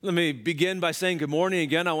Let me begin by saying good morning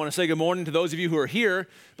again. I want to say good morning to those of you who are here,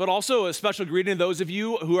 but also a special greeting to those of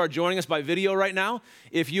you who are joining us by video right now.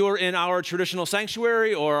 If you're in our traditional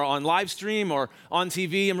sanctuary or on live stream or on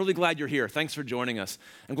TV, I'm really glad you're here. Thanks for joining us.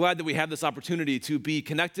 I'm glad that we have this opportunity to be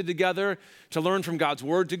connected together, to learn from God's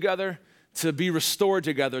word together, to be restored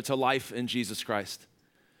together to life in Jesus Christ.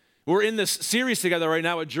 We're in this series together right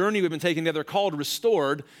now, a journey we've been taking together called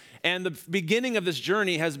Restored. And the beginning of this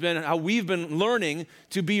journey has been how we've been learning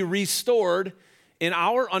to be restored in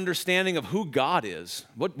our understanding of who God is,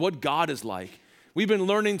 what God is like. We've been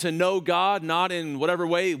learning to know God, not in whatever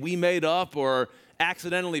way we made up or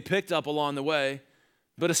accidentally picked up along the way,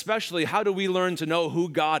 but especially how do we learn to know who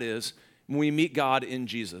God is when we meet God in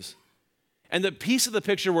Jesus. And the piece of the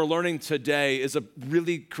picture we're learning today is a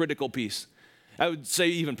really critical piece. I would say,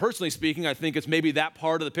 even personally speaking, I think it's maybe that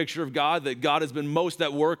part of the picture of God that God has been most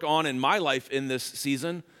at work on in my life in this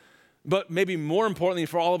season. But maybe more importantly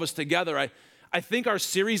for all of us together, I think our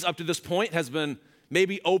series up to this point has been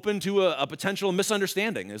maybe open to a potential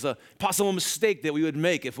misunderstanding. There's a possible mistake that we would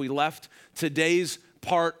make if we left today's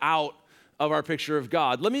part out of our picture of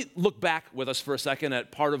God. Let me look back with us for a second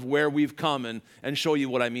at part of where we've come and show you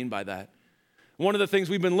what I mean by that. One of the things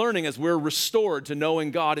we've been learning as we're restored to knowing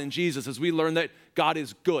God in Jesus is we learn that God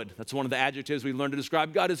is good. That's one of the adjectives we learn to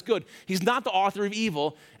describe God is good. He's not the author of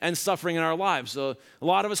evil and suffering in our lives. So a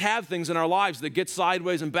lot of us have things in our lives that get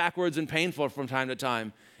sideways and backwards and painful from time to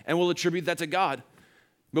time, and we'll attribute that to God.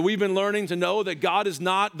 But we've been learning to know that God is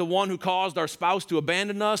not the one who caused our spouse to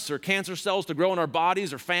abandon us or cancer cells to grow in our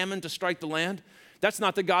bodies or famine to strike the land. That's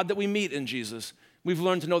not the God that we meet in Jesus. We've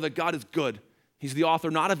learned to know that God is good. He's the author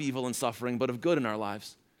not of evil and suffering, but of good in our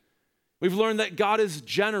lives. We've learned that God is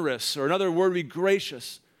generous, or another word would be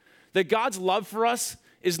gracious. That God's love for us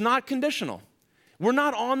is not conditional. We're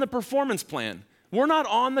not on the performance plan. We're not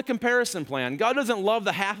on the comparison plan. God doesn't love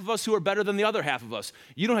the half of us who are better than the other half of us.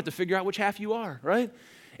 You don't have to figure out which half you are, right?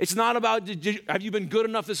 It's not about, have you been good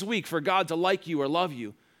enough this week for God to like you or love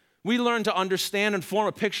you? We learn to understand and form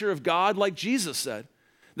a picture of God like Jesus said.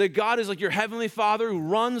 That God is like your heavenly Father who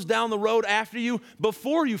runs down the road after you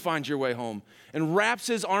before you find your way home and wraps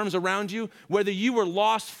his arms around you, whether you were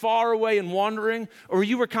lost far away and wandering or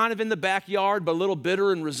you were kind of in the backyard but a little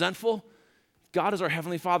bitter and resentful. God is our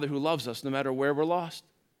heavenly Father who loves us no matter where we're lost.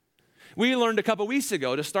 We learned a couple weeks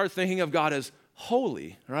ago to start thinking of God as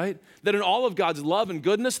holy, right? That in all of God's love and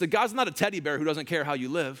goodness, that God's not a teddy bear who doesn't care how you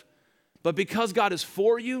live, but because God is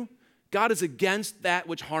for you, God is against that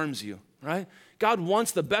which harms you, right? God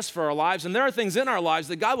wants the best for our lives, and there are things in our lives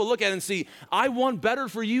that God will look at and see, I want better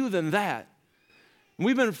for you than that. And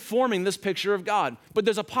we've been forming this picture of God, but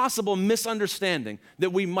there's a possible misunderstanding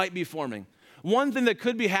that we might be forming. One thing that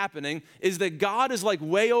could be happening is that God is like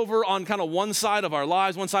way over on kind of one side of our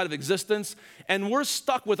lives, one side of existence, and we're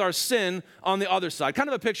stuck with our sin on the other side. Kind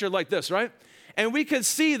of a picture like this, right? And we could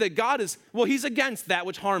see that God is, he's against that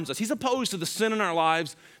which harms us. He's opposed to the sin in our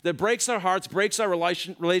lives that breaks our hearts, breaks our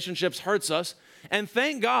relationships, hurts us. And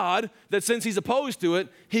thank God that since he's opposed to it,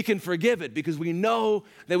 he can forgive it because we know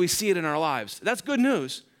that we see it in our lives. That's good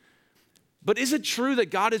news. But is it true that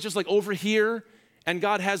God is just like over here and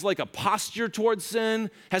God has like a posture towards sin,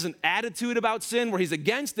 has an attitude about sin where he's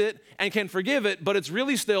against it and can forgive it, but it's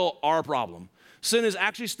really still our problem? Sin is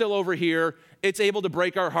actually still over here. It's able to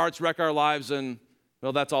break our hearts, wreck our lives, and,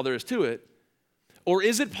 well, that's all there is to it. Or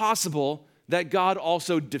is it possible that God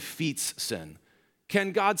also defeats sin?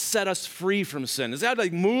 Can God set us free from sin? Does God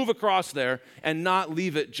like move across there and not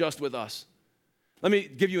leave it just with us? Let me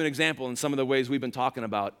give you an example in some of the ways we've been talking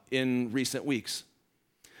about in recent weeks.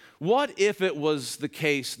 What if it was the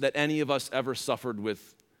case that any of us ever suffered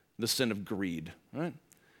with the sin of greed, right?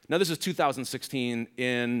 Now, this is 2016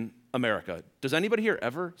 in America. Does anybody here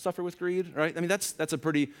ever suffer with greed, right? I mean, that's a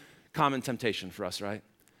pretty common temptation for us, right?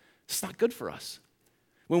 It's not good for us.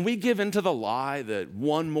 When we give into the lie that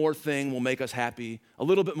one more thing will make us happy, a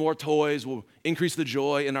little bit more toys will increase the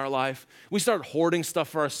joy in our life, we start hoarding stuff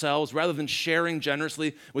for ourselves rather than sharing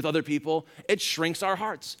generously with other people, it shrinks our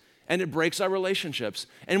hearts and it breaks our relationships.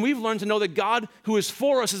 And we've learned to know that God who is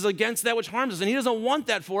for us is against that which harms us, and he doesn't want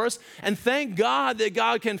that for us. And thank God that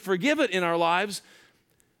God can forgive it in our lives.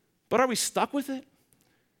 But are we stuck with it?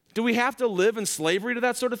 Do we have to live in slavery to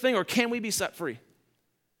that sort of thing, or can we be set free?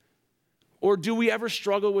 Or do we ever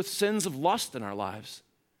struggle with sins of lust in our lives?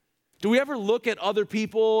 Do we ever look at other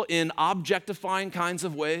people in objectifying kinds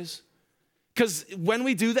of ways? Because when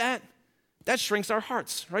we do that, that shrinks our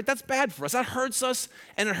hearts, right? That's bad for us. That hurts us,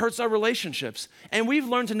 and it hurts our relationships. And we've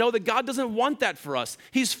learned to know that God doesn't want that for us.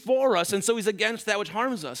 He's for us, and so he's against that which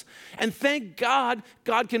harms us. And thank God,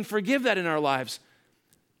 God can forgive that in our lives.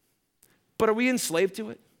 But are we enslaved to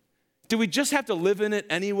it? Do we just have to live in it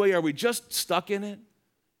anyway? Are we just stuck in it?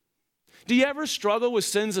 Do you ever struggle with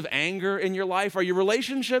sins of anger in your life? Are your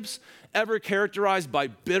relationships ever characterized by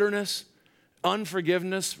bitterness,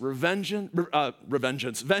 unforgiveness, vengeance,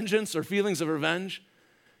 or feelings of revenge?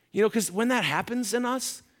 You know, because when that happens in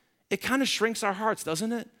us, it kind of shrinks our hearts,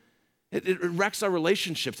 doesn't it? It wrecks our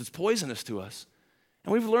relationships. It's poisonous to us.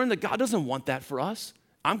 And we've learned that God doesn't want that for us.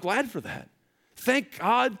 I'm glad for that. Thank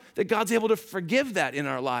God that God's able to forgive that in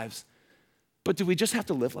our lives. But do we just have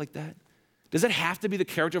to live like that? Does it have to be the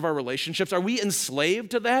character of our relationships? Are we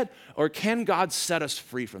enslaved to that, or can God set us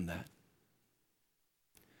free from that?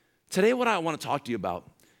 Today, what I want to talk to you about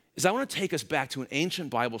is I want to take us back to an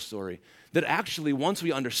ancient Bible story that actually, once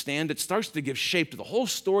we understand it, starts to give shape to the whole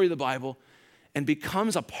story of the Bible and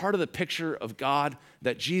becomes a part of the picture of God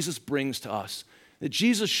that Jesus brings to us. That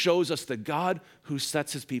Jesus shows us the God who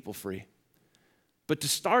sets his people free. But to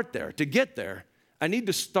start there, to get there, I need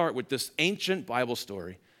to start with this ancient Bible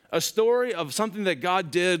story. A story of something that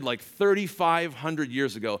God did like 3,500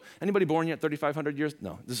 years ago. Anybody born yet 3,500 years?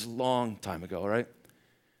 No, this is a long time ago, right?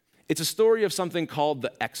 It's a story of something called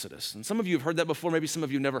the Exodus. And some of you have heard that before, maybe some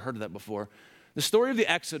of you have never heard of that before. The story of the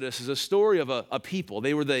Exodus is a story of a people.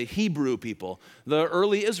 They were the Hebrew people, the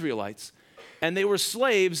early Israelites. And they were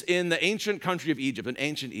slaves in the ancient country of Egypt, in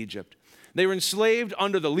ancient Egypt. They were enslaved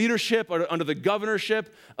under the leadership or under the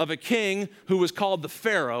governorship of a king who was called the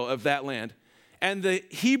Pharaoh of that land. And the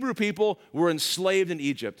Hebrew people were enslaved in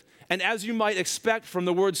Egypt. And as you might expect from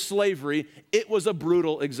the word slavery, it was a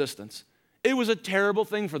brutal existence. It was a terrible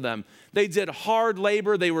thing for them. They did hard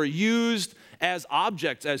labor. They were used as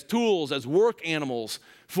objects, as tools, as work animals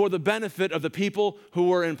for the benefit of the people who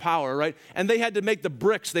were in power, right? And they had to make the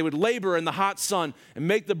bricks. They would labor in the hot sun and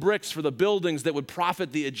make the bricks for the buildings that would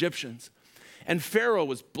profit the Egyptians. And Pharaoh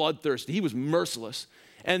was bloodthirsty. He was merciless.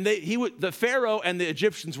 And the Pharaoh and the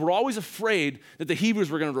Egyptians were always afraid that the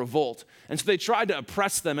Hebrews were going to revolt. And so they tried to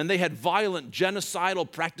oppress them, and they had violent genocidal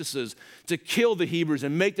practices to kill the Hebrews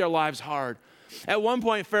and make their lives hard. At one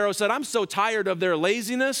point, Pharaoh said, I'm so tired of their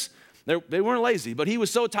laziness. They weren't lazy, but he was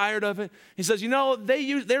so tired of it. He says, you know,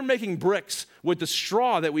 they're making bricks with the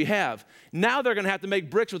straw that we have. Now they're going to have to make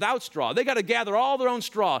bricks without straw. They got to gather all their own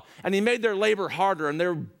straw. And he made their labor harder, and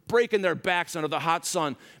they're breaking their backs under the hot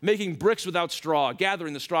sun, making bricks without straw,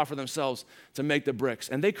 gathering the straw for themselves to make the bricks.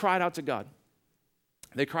 And they cried out to God.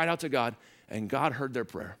 They cried out to God, and God heard their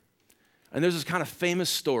prayer. And there's this kind of famous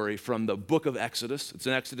story from the book of Exodus. It's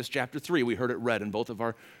in Exodus chapter 3. We heard it read in both of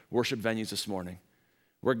our worship venues this morning,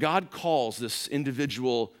 where God calls this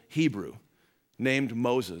individual Hebrew named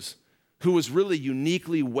Moses, who was really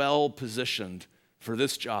uniquely well positioned for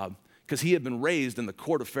this job because he had been raised in the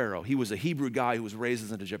court of Pharaoh. He was a Hebrew guy who was raised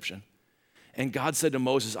as an Egyptian. And God said to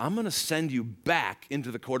Moses, I'm going to send you back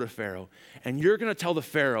into the court of Pharaoh, and you're going to tell the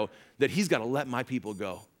Pharaoh that he's got to let my people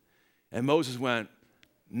go. And Moses went,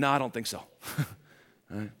 no, I don't think so.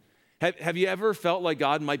 Right? Have you ever felt like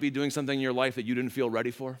God might be doing something in your life that you didn't feel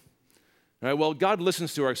ready for? Right, well, God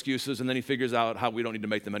listens to our excuses, and then he figures out how we don't need to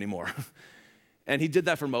make them anymore. And he did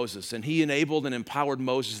that for Moses, and he enabled and empowered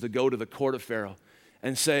Moses to go to the court of Pharaoh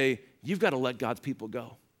and say, you've got to let God's people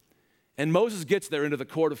go. And Moses gets there into the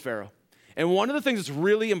court of Pharaoh. And one of the things that's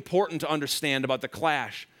really important to understand about the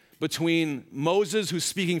clash between Moses, who's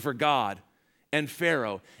speaking for God, and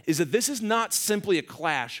Pharaoh is that this is not simply a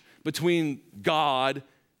clash between God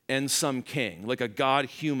and some king, like a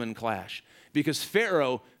God-human clash. Because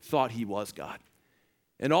Pharaoh thought he was God.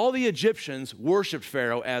 And all the Egyptians worshiped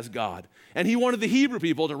Pharaoh as God. And he wanted the Hebrew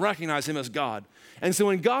people to recognize him as God. And so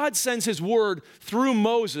when God sends his word through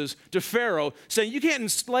Moses to Pharaoh saying, you can't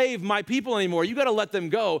enslave my people anymore, you got to let them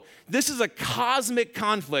go, this is a cosmic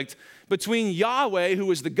conflict between Yahweh,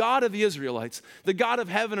 who is the God of the Israelites, the God of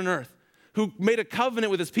heaven and earth, who made a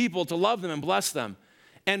covenant with his people to love them and bless them,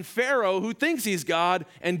 and Pharaoh, who thinks he's God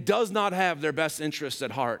and does not have their best interests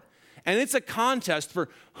at heart. And it's a contest for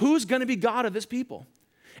who's going to be God of this people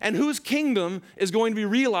and whose kingdom is going to be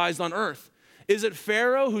realized on earth. Is it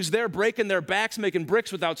Pharaoh, who's there breaking their backs, making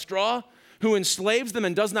bricks without straw, who enslaves them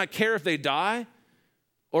and does not care if they die?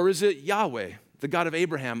 Or is it Yahweh, the God of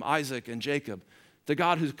Abraham, Isaac, and Jacob, the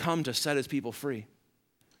God who's come to set his people free?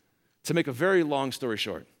 To make a very long story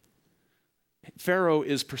short, Pharaoh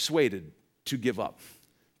is persuaded to give up,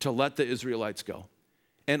 to let the Israelites go.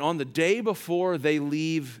 And on the day before they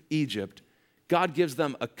leave Egypt, God gives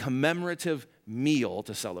them a commemorative meal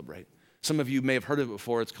to celebrate. Some of you may have heard of it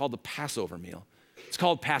before. It's called the Passover meal. It's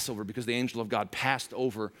called Passover because the angel of God passed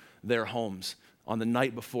over their homes on the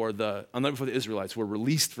night before the Israelites were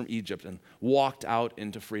released from Egypt and walked out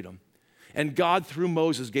into freedom. And God, through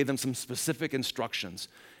Moses, gave them some specific instructions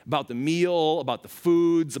about the meal, about the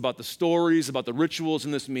foods, about the stories, about the rituals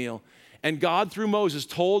in this meal. And God, through Moses,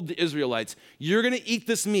 told the Israelites, you're going to eat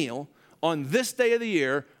this meal on this day of the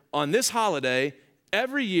year, on this holiday,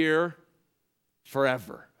 every year,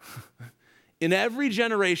 forever. In every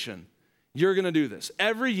generation, you're going to do this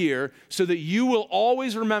every year so that you will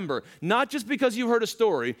always remember, not just because you heard a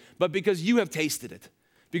story, but because you have tasted it,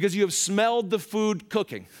 because you have smelled the food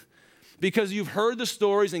cooking, because you've heard the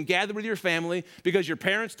stories and gathered with your family, because your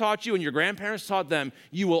parents taught you and your grandparents taught them.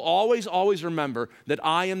 You will always, always remember that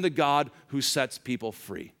I am the God who sets people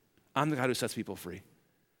free. I'm the God who sets people free.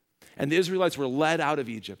 And the Israelites were led out of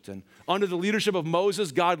Egypt. And under the leadership of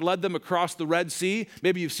Moses, God led them across the Red Sea.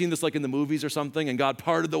 Maybe you've seen this like in the movies or something, and God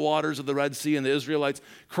parted the waters of the Red Sea, and the Israelites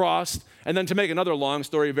crossed. And then to make another long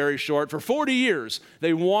story very short, for 40 years,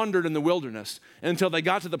 they wandered in the wilderness until they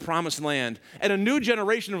got to the Promised Land. And a new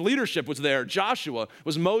generation of leadership was there. Joshua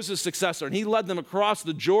was Moses' successor, and he led them across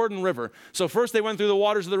the Jordan River. So first they went through the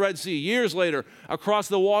waters of the Red Sea. Years later, across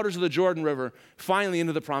the waters of the Jordan River, finally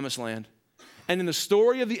into the Promised Land. And in the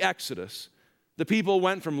story of the Exodus, the people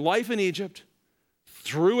went from life in Egypt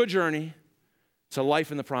through a journey to life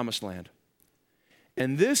in the Promised Land.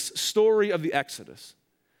 And this story of the Exodus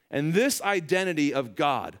and this identity of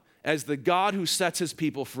God as the God who sets his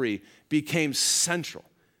people free became central,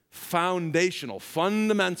 foundational,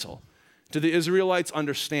 fundamental to the Israelites'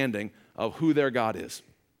 understanding of who their God is.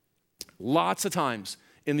 Lots of times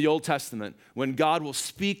in the Old Testament, when God will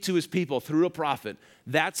speak to his people through a prophet,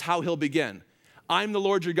 that's how he'll begin. I'm the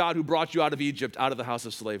Lord your God who brought you out of Egypt, out of the house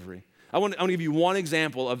of slavery. I want to give you one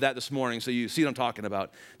example of that this morning so you see what I'm talking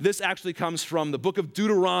about. This actually comes from the book of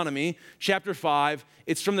Deuteronomy, chapter 5.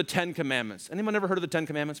 It's from the Ten Commandments. Anyone ever heard of the Ten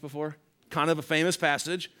Commandments before? Kind of a famous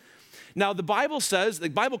passage. Now, the Bible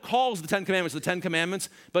calls the Ten Commandments the Ten Commandments,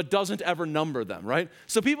 but doesn't ever number them, right?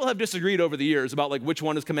 So people have disagreed over the years about like which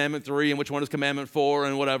one is Commandment 3 and which one is Commandment 4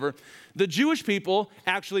 and whatever. The Jewish people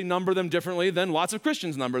actually number them differently than lots of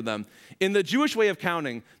Christians number them. In the Jewish way of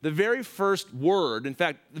counting, the very first word, in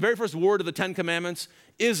fact, the very first word of the Ten Commandments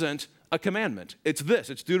isn't a commandment. It's this.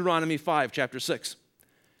 It's Deuteronomy 5, chapter 6.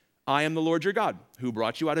 I am the Lord your God who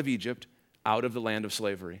brought you out of Egypt, out of the land of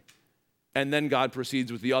slavery. And then God proceeds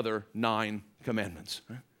with the other 9 commandments.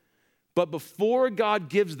 But before God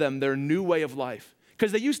gives them their new way of life,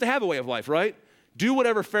 because they used to have a way of life, right? Do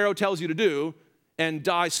whatever Pharaoh tells you to do and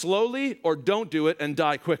die slowly, or don't do it and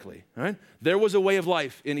die quickly, right? There was a way of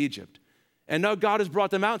life in Egypt. And now God has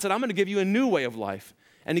brought them out and said, I'm going to give you a new way of life.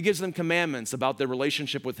 And he gives them commandments about their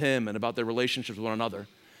relationship with him and about their relationships with one another.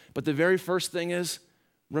 But the very first thing is,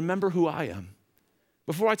 remember who I am.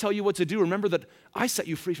 Before I tell you what to do, remember that I set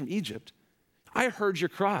you free from Egypt. I heard your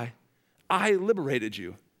cry. I liberated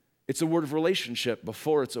you. It's a word of relationship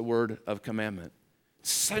before it's a word of commandment. It's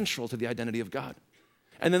central to the identity of God.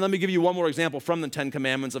 And then let me give you one more example from the Ten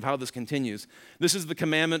Commandments of how this continues. This is the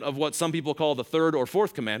commandment of what some people call the third or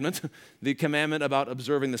fourth commandment, the commandment about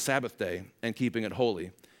observing the Sabbath day and keeping it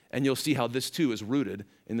holy. And you'll see how this too is rooted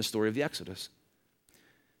in the story of the Exodus.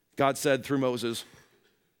 God said through Moses,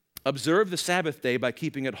 observe the Sabbath day by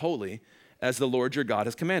keeping it holy, as the Lord your God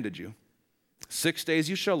has commanded you. 6 days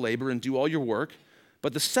you shall labor and do all your work,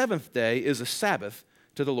 but the 7th day is a Sabbath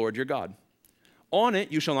to the Lord your God. On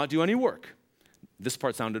it you shall not do any work. This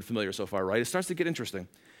part sounded familiar so far, right? It starts to get interesting.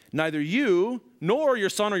 Neither you, nor your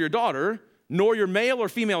son or your daughter, nor your male or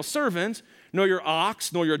female servant, nor your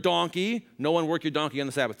ox, nor your donkey, no one work your donkey on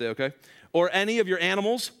the Sabbath day, okay? Or any of your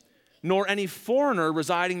animals, nor any foreigner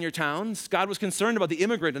residing in your towns. God was concerned about the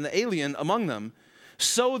immigrant and the alien among them,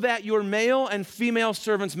 so that your male and female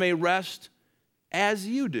servants may rest as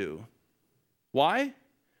you do. Why?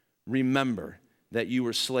 Remember that you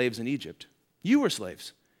were slaves in Egypt. You were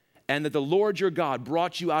slaves. And that the Lord your God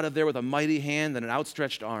brought you out of there with a mighty hand and an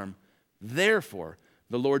outstretched arm. Therefore,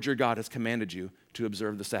 the Lord your God has commanded you to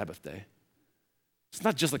observe the Sabbath day. It's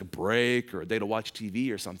not just like a break or a day to watch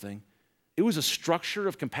TV or something. It was a structure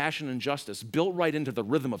of compassion and justice built right into the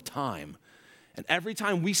rhythm of time. And every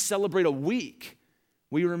time we celebrate a week,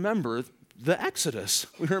 we remember the Exodus.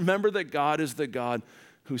 We remember that God is the God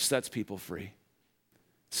who sets people free.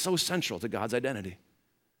 It's so central to God's identity.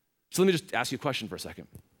 So let me just ask you a question for a second.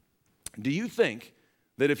 Do you think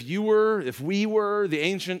that if we were the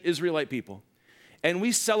ancient Israelite people, and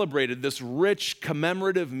we celebrated this rich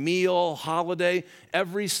commemorative meal, holiday,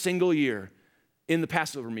 every single year in the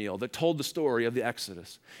Passover meal that told the story of the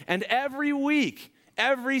Exodus, and every week,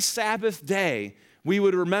 every Sabbath day, we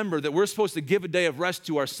would remember that we're supposed to give a day of rest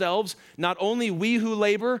to ourselves, not only we who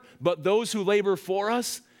labor, but those who labor for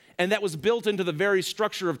us. And that was built into the very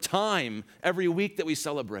structure of time every week that we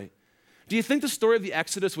celebrate. Do you think the story of the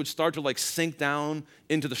Exodus would start to sink down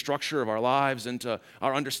into the structure of our lives, into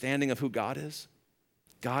our understanding of who God is?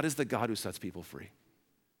 God is the God who sets people free.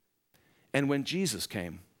 And when Jesus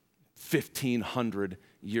came 1,500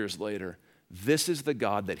 years later, this is the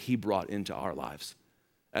God that he brought into our lives.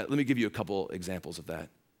 Let me give you a couple examples of that.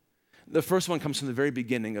 The first one comes from the very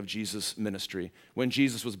beginning of Jesus' ministry, when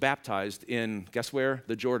Jesus was baptized in, guess where?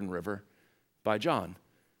 The Jordan River by John,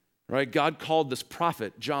 right? God called this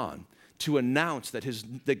prophet, John, to announce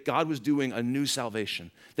that God was doing a new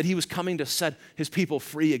salvation, that he was coming to set his people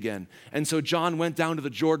free again. And so John went down to the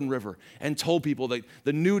Jordan River and told people that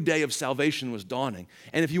the new day of salvation was dawning.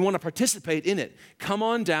 And if you want to participate in it, come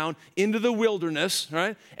on down into the wilderness,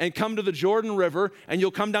 right? And come to the Jordan River, and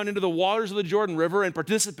you'll come down into the waters of the Jordan River and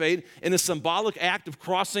participate in a symbolic act of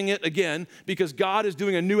crossing it again, because God is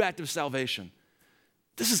doing a new act of salvation.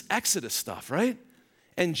 This is Exodus stuff, right?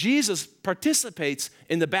 And Jesus participates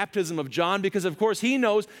in the baptism of John because, of course, he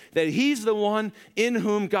knows that he's the one in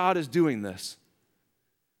whom God is doing this.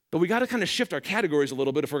 But we got to kind of shift our categories a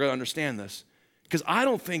little bit if we're going to understand this. Because I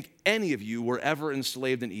don't think any of you were ever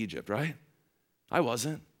enslaved in Egypt, right? I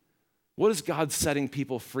wasn't. What is God setting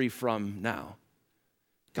people free from now?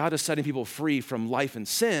 God is setting people free from life in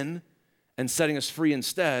sin and setting us free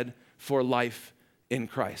instead for life in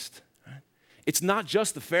Christ. Right? It's not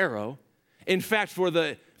just the Pharaoh. In fact, for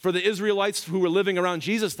the Israelites who were living around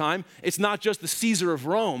Jesus' time, it's not just the Caesar of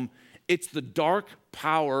Rome, it's the dark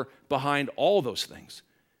power behind all those things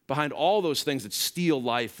that steal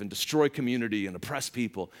life and destroy community and oppress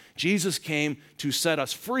people. Jesus came to set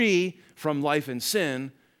us free from life in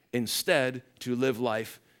sin, instead to live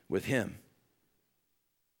life with him.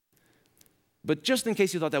 But just in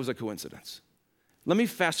case you thought that was a coincidence, let me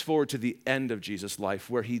fast forward to the end of Jesus' life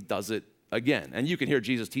where he does it again. And you can hear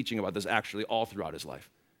Jesus teaching about this actually all throughout his life.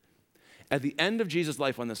 At the end of Jesus'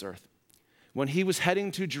 life on this earth, when he was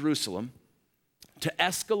heading to Jerusalem to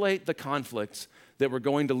escalate the conflicts that were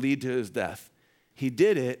going to lead to his death, he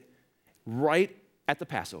did it right at the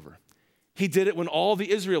Passover. He did it when all the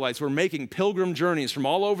Israelites were making pilgrim journeys from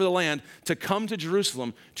all over the land to come to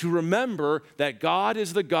Jerusalem to remember that God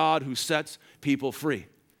is the God who sets people free.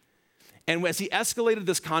 And as he escalated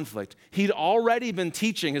this conflict, he'd already been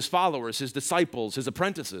teaching his followers, his disciples, his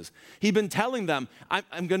apprentices. He'd been telling them,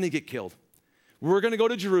 I'm going to get killed. We're going to go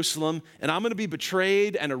to Jerusalem, and I'm going to be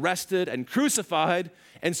betrayed and arrested and crucified.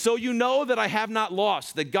 And so you know that I have not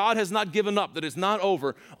lost, that God has not given up, that it's not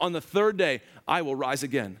over. On the third day, I will rise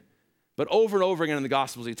again. But over and over again in the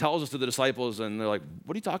Gospels, he tells us to the disciples, and they're like,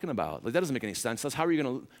 what are you talking about? That doesn't make any sense. How are you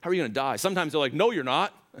going to die? Sometimes they're like, no, you're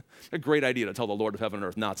not. A great idea to tell the Lord of heaven and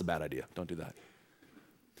earth, no, it's a bad idea. Don't do that.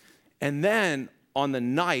 And then on the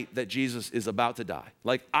night that Jesus is about to die,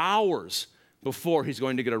 like hours before he's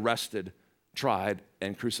going to get arrested, tried,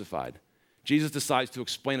 and crucified, Jesus decides to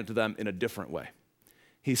explain it to them in a different way.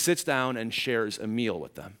 He sits down and shares a meal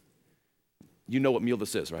with them. You know what meal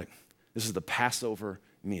this is, right? This is the Passover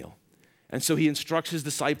meal. And so he instructs his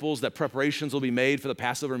disciples that preparations will be made for the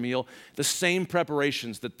Passover meal, the same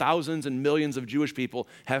preparations that thousands and millions of Jewish people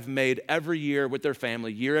have made every year with their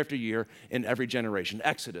family, year after year, in every generation.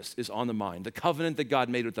 Exodus is on the mind. The covenant that God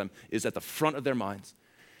made with them is at the front of their minds.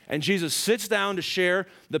 And Jesus sits down to share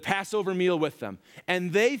the Passover meal with them.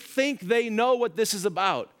 And they think they know what this is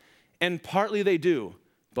about. And partly they do,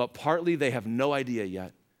 but partly they have no idea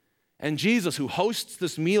yet. And Jesus, who hosts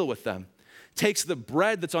this meal with them, takes the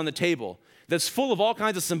bread that's on the table, that's full of all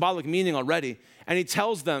kinds of symbolic meaning already, and he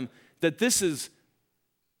tells them that this is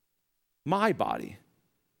my body,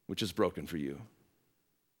 which is broken for you.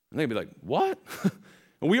 And they'd be like, what?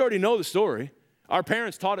 And we already know the story. Our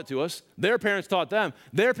parents taught it to us. Their parents taught them.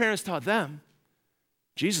 Their parents taught them.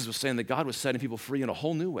 Jesus was saying that God was setting people free in a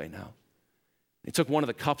whole new way now. He took one of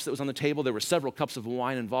the cups that was on the table. There were several cups of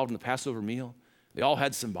wine involved in the Passover meal. They all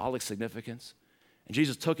had symbolic significance. And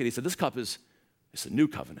Jesus took it. He said, this cup it's a new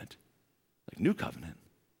covenant. Like, new covenant.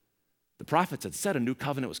 The prophets had said a new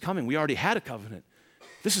covenant was coming. We already had a covenant.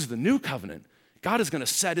 This is the new covenant. God is going to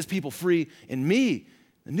set his people free in me.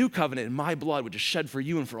 The new covenant in my blood, which is shed for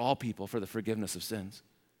you and for all people for the forgiveness of sins.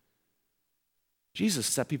 Jesus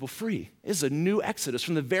set people free. This is a new Exodus.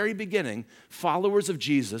 From the very beginning, followers of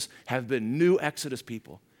Jesus have been new Exodus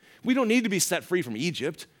people. We don't need to be set free from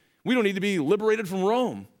Egypt. We don't need to be liberated from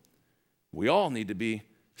Rome. We all need to be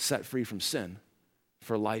set free from sin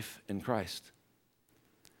for life in Christ.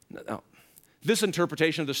 Now, this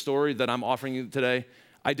interpretation of the story that I'm offering you today,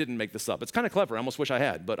 I didn't make this up. It's kind of clever. I almost wish I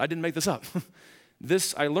had, but I didn't make this up.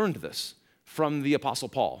 I learned this from the Apostle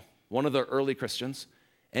Paul, one of the early Christians,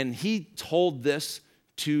 and he told this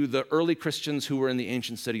to the early Christians who were in the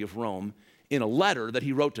ancient city of Rome in a letter that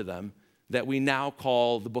he wrote to them that we now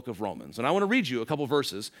call the book of Romans. And I want to read you a couple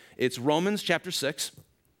verses. It's Romans chapter 6,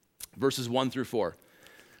 verses 1 through 4.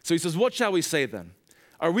 So he says, what shall we say then?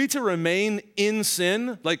 Are we to remain in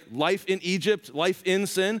sin, like life in Egypt, life in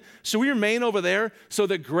sin? Should we remain over there so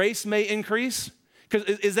that grace may increase?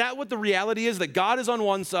 Because is that what the reality is? That God is on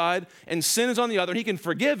one side and sin is on the other, and he can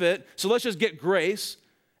forgive it, so let's just get grace?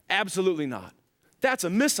 Absolutely not. That's a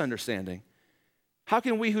misunderstanding. How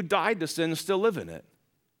can we who died to sin still live in it?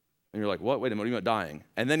 And you're like, what? Wait a minute, what are you about dying?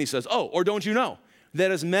 And then he says, or don't you know that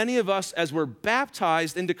as many of us as were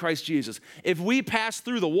baptized into Christ Jesus, if we passed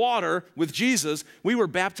through the water with Jesus, we were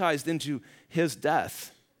baptized into his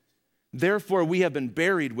death. Therefore, we have been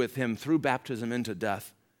buried with him through baptism into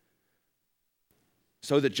death,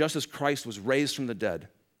 so that just as Christ was raised from the dead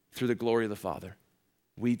through the glory of the Father,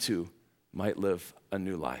 we too might live a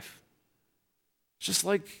new life. Just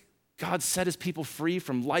like God set his people free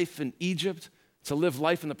from life in Egypt to live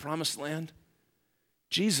life in the promised land,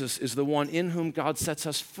 Jesus is the one in whom God sets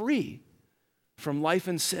us free from life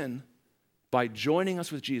in sin by joining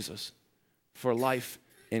us with Jesus for life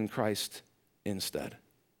in Christ instead.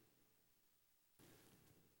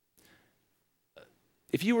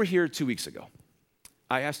 If you were here 2 weeks ago,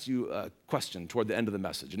 I asked you a question toward the end of the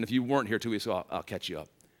message, and if you weren't here 2 weeks ago, I'll catch you up.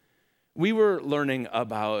 We were learning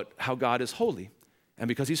about how God is holy, and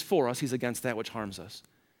because he's for us, he's against that which harms us.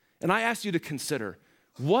 And I asked you to consider,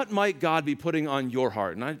 what might God be putting on your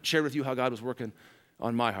heart? And I shared with you how God was working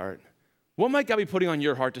on my heart. What might God be putting on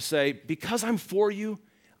your heart to say, because I'm for you,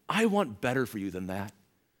 I want better for you than that?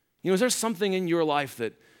 You know, is there something in your life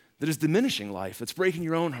that is diminishing life, that's breaking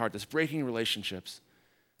your own heart, that's breaking relationships?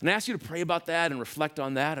 And I ask you to pray about that and reflect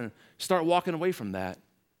on that and start walking away from that.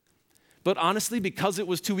 But honestly, because it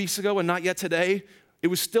was 2 weeks ago and not yet today, it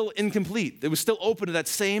was still incomplete. It was still open to that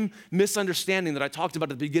same misunderstanding that I talked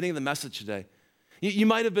about at the beginning of the message today. You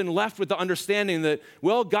might have been left with the understanding that,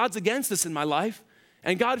 well, God's against this in my life,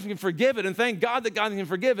 and God can forgive it, and thank God that God can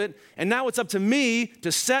forgive it, and now it's up to me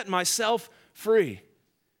to set myself free.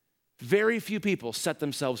 Very few people set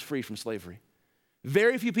themselves free from slavery.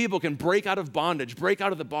 Very few people can break out of bondage, break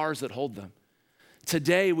out of the bars that hold them.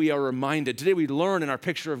 Today we are reminded, today we learn in our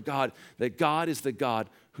picture of God that God is the God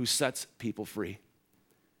who sets people free.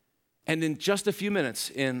 And in just a few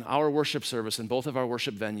minutes in our worship service, in both of our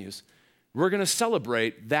worship venues, we're going to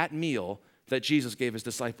celebrate that meal that Jesus gave his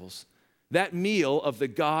disciples. That meal of the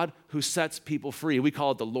God who sets people free. We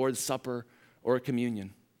call it the Lord's Supper or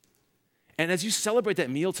communion. And as you celebrate that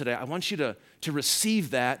meal today, I want you to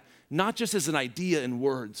receive that not just as an idea in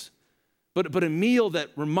words, but a meal that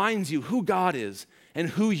reminds you who God is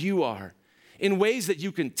and who you are in ways that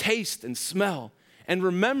you can taste and smell and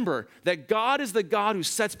remember that God is the God who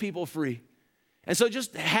sets people free. And so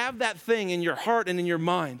just have that thing in your heart and in your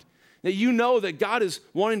mind that you know that God is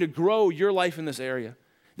wanting to grow your life in this area,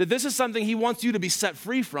 that this is something he wants you to be set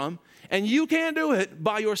free from, and you can't do it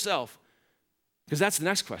by yourself. Because that's the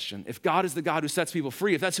next question. If God is the God who sets people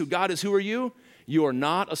free, if that's who God is, who are you? You are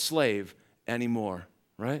not a slave anymore,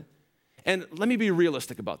 right? And let me be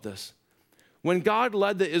realistic about this. When God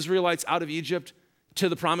led the Israelites out of Egypt to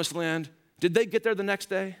the promised land, did they get there the next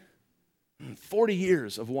day? 40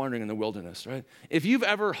 years of wandering in the wilderness, right? If you've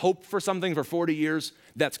ever hoped for something for 40 years,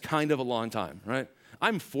 that's kind of a long time, right?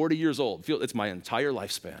 I'm 40 years old. It's my entire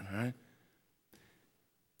lifespan, right?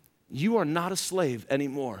 You are not a slave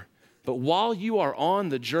anymore. But while you are on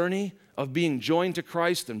the journey of being joined to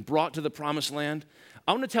Christ and brought to the promised land,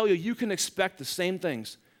 I want to tell you, you can expect the same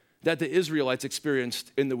things that the Israelites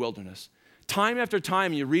experienced in the wilderness. Time after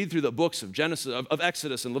time, you read through the books of Genesis, of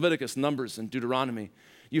Exodus and Leviticus, Numbers and Deuteronomy,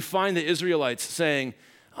 you find the Israelites saying,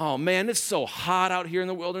 oh man, it's so hot out here in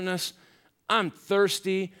the wilderness. I'm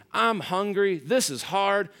thirsty. I'm hungry. This is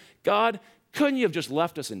hard. God, couldn't you have just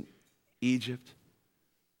left us in Egypt?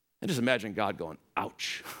 And just imagine God going,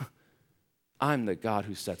 ouch. I'm the God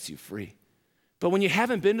who sets you free. But when you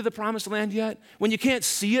haven't been to the promised land yet, when you can't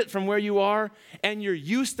see it from where you are, and you're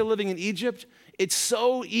used to living in Egypt, it's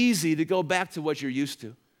so easy to go back to what you're used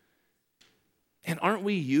to. And aren't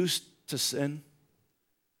we used to sin?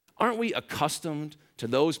 Aren't we accustomed to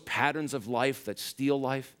those patterns of life that steal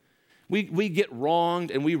life? We get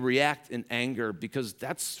wronged and we react in anger because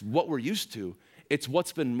that's what we're used to. It's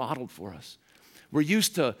what's been modeled for us. We're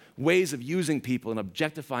used to ways of using people and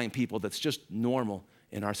objectifying people that's just normal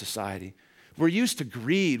in our society. We're used to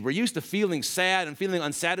greed. We're used to feeling sad and feeling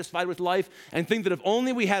unsatisfied with life and think that if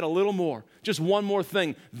only we had a little more, just one more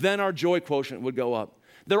thing, then our joy quotient would go up.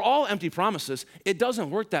 They're all empty promises. It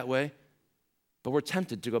doesn't work that way, but we're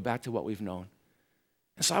tempted to go back to what we've known.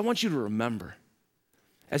 And so I want you to remember,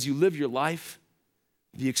 as you live your life,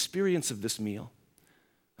 the experience of this meal.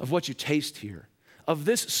 of what you taste here, of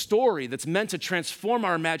this story that's meant to transform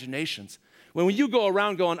our imaginations. When you go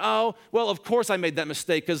around going, oh, well, of course I made that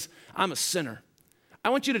mistake because I'm a sinner. I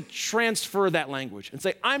want you to transfer that language and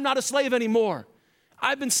say, I'm not a slave anymore.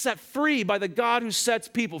 I've been set free by the God who sets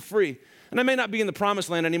people free. And I may not be in the promised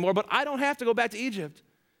land anymore, but I don't have to go back to Egypt.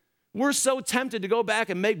 We're so tempted to go back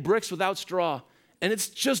and make bricks without straw, and it's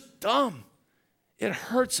just dumb. It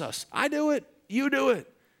hurts us. I do it. You do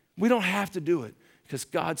it. We don't have to do it because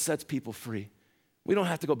God sets people free. We don't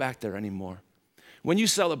have to go back there anymore. When you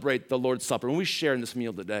celebrate the Lord's Supper, when we share in this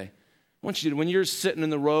meal today, I want you to, when you're sitting in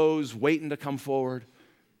the rows waiting to come forward,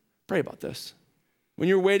 pray about this. When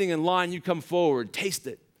you're waiting in line, you come forward, taste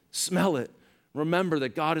it, smell it. Remember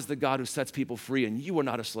that God is the God who sets people free and you are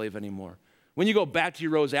not a slave anymore. When you go back to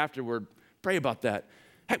your rows afterward, pray about that.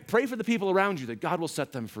 Heck, pray for the people around you that God will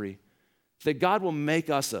set them free, that God will make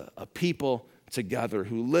us a people together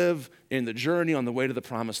who live in the journey on the way to the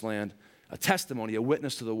promised land, a testimony, a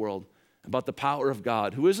witness to the world about the power of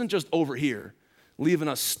God, who isn't just over here, leaving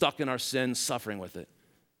us stuck in our sin, suffering with it,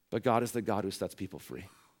 but God is the God who sets people free.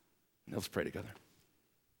 Let's pray together.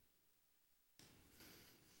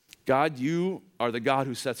 God, you are the God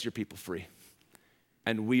who sets your people free,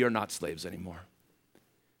 and we are not slaves anymore.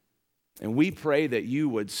 And we pray that you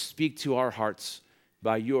would speak to our hearts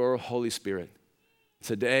by your Holy Spirit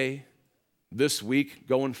today, this week,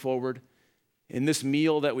 going forward, in this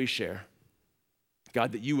meal that we share.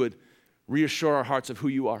 God, that you would reassure our hearts of who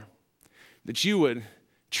you are, that you would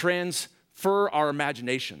transfer our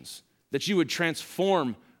imaginations, that you would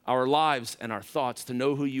transform our lives and our thoughts to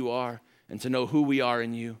know who you are and to know who we are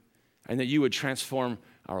in you, and that you would transform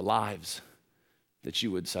our lives, that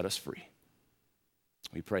you would set us free.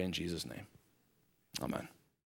 We pray in Jesus' name. Amen.